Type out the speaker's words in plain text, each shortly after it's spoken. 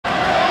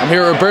I'm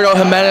here with Roberto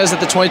Jimenez at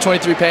the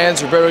 2023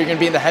 Pans. Roberto, you're going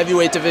to be in the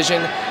heavyweight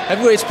division.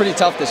 Heavyweight's pretty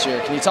tough this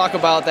year. Can you talk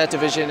about that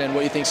division and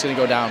what you think is going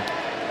to go down?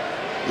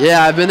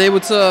 Yeah, I've been able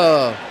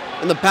to,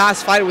 in the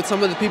past, fight with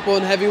some of the people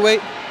in heavyweight.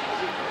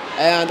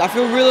 And I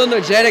feel real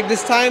energetic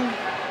this time.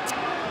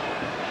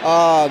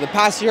 The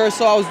past year or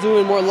so, I was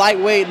doing more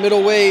lightweight,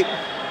 middleweight.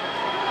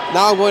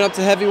 Now I'm going up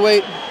to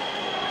heavyweight.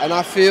 And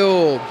I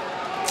feel,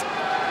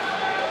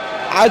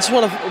 I just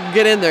want to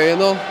get in there, you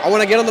know? I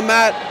want to get on the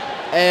mat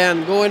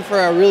and go in for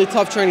a really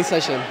tough training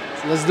session.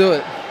 So let's do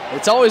it.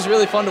 It's always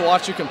really fun to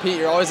watch you compete.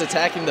 You're always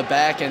attacking the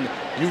back, and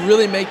you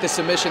really make the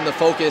submission the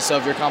focus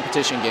of your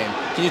competition game.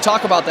 Can you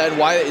talk about that and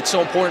why it's so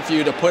important for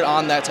you to put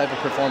on that type of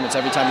performance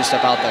every time you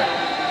step out there?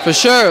 For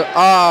sure.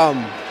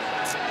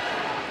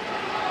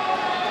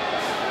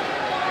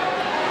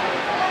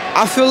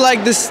 I feel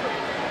like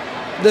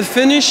the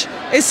finish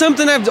is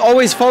something I've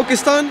always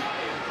focused on,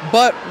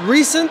 but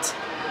recent,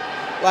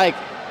 like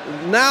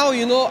now,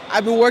 you know,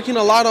 I've been working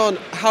a lot on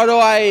how do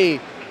I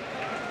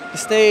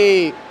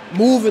stay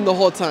moving the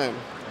whole time.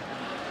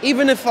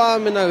 Even if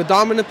I'm in a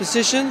dominant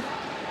position,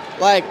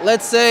 like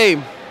let's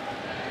say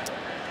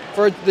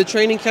for the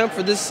training camp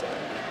for this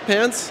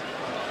pants,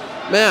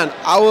 man,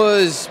 I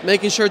was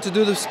making sure to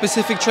do the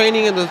specific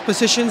training in the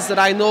positions that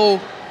I know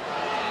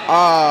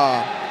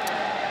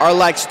are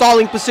like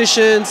stalling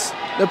positions,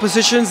 the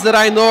positions that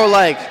I know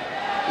like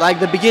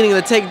the beginning,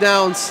 the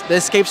takedowns, the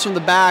escapes from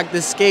the back, the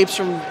escapes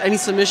from any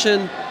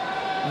submission,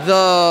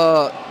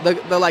 the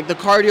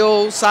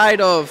cardio side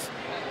of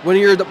when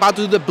you're about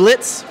to do the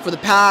blitz for the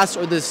pass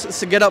or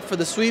to get up for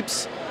the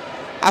sweeps.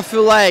 I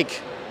feel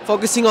like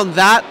focusing on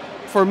that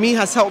for me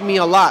has helped me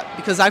a lot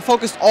because I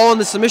focused all on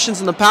the submissions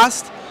in the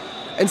past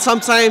and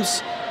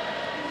sometimes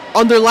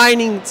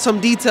underlining some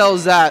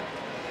details that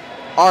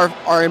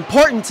are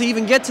important to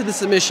even get to the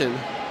submission,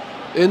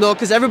 you know,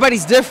 because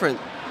everybody's different.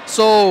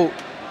 So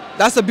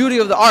that's the beauty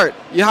of the art.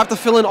 You have to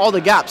fill in all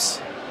the gaps.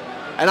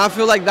 And I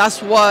feel like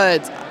that's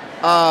what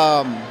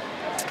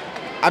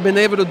I've been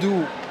able to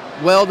do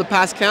well the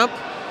past camp.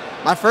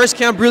 My first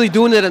camp really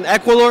doing it in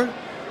Ecuador.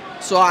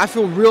 So I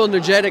feel real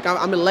energetic.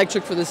 I'm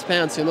electric for this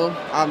pants, you know.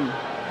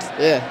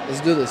 Yeah,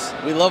 let's do this.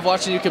 We love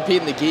watching you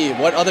compete in the gi.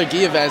 What other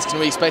gi events can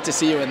we expect to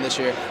see you in this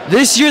year?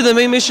 This year the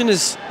main mission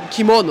is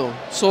kimono.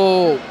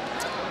 So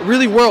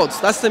really worlds.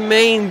 That's the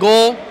main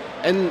goal.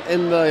 And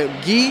the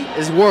gi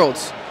is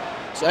worlds.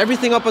 So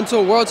everything up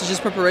until Worlds is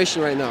just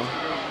preparation right now.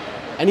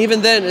 And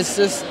even then, it's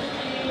just,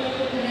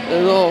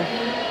 you know,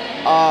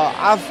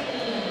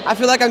 I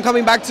feel like I'm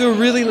coming back to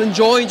really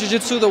enjoying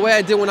Jiu-Jitsu the way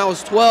I did when I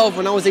was 12,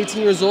 when I was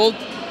 18 years old.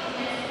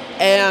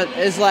 And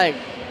it's like,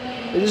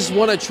 I just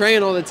want to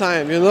train all the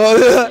time, you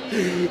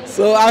know?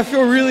 So I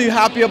feel really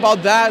happy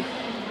about that.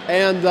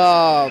 And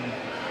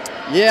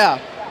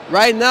yeah,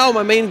 right now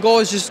my main goal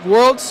is just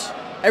Worlds.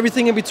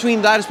 Everything in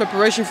between that is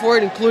preparation for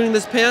it, including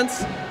this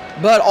pants,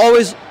 but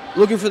always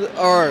looking for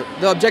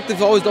the objective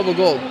is always double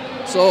gold.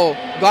 So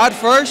God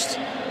first,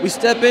 we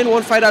step in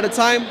one fight at a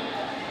time,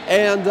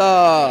 and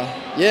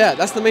yeah,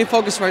 that's the main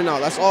focus right now.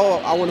 That's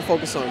all I want to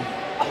focus on.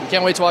 We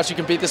can't wait to watch you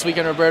compete this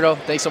weekend, Roberto.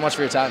 Thanks so much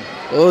for your time.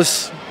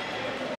 Us.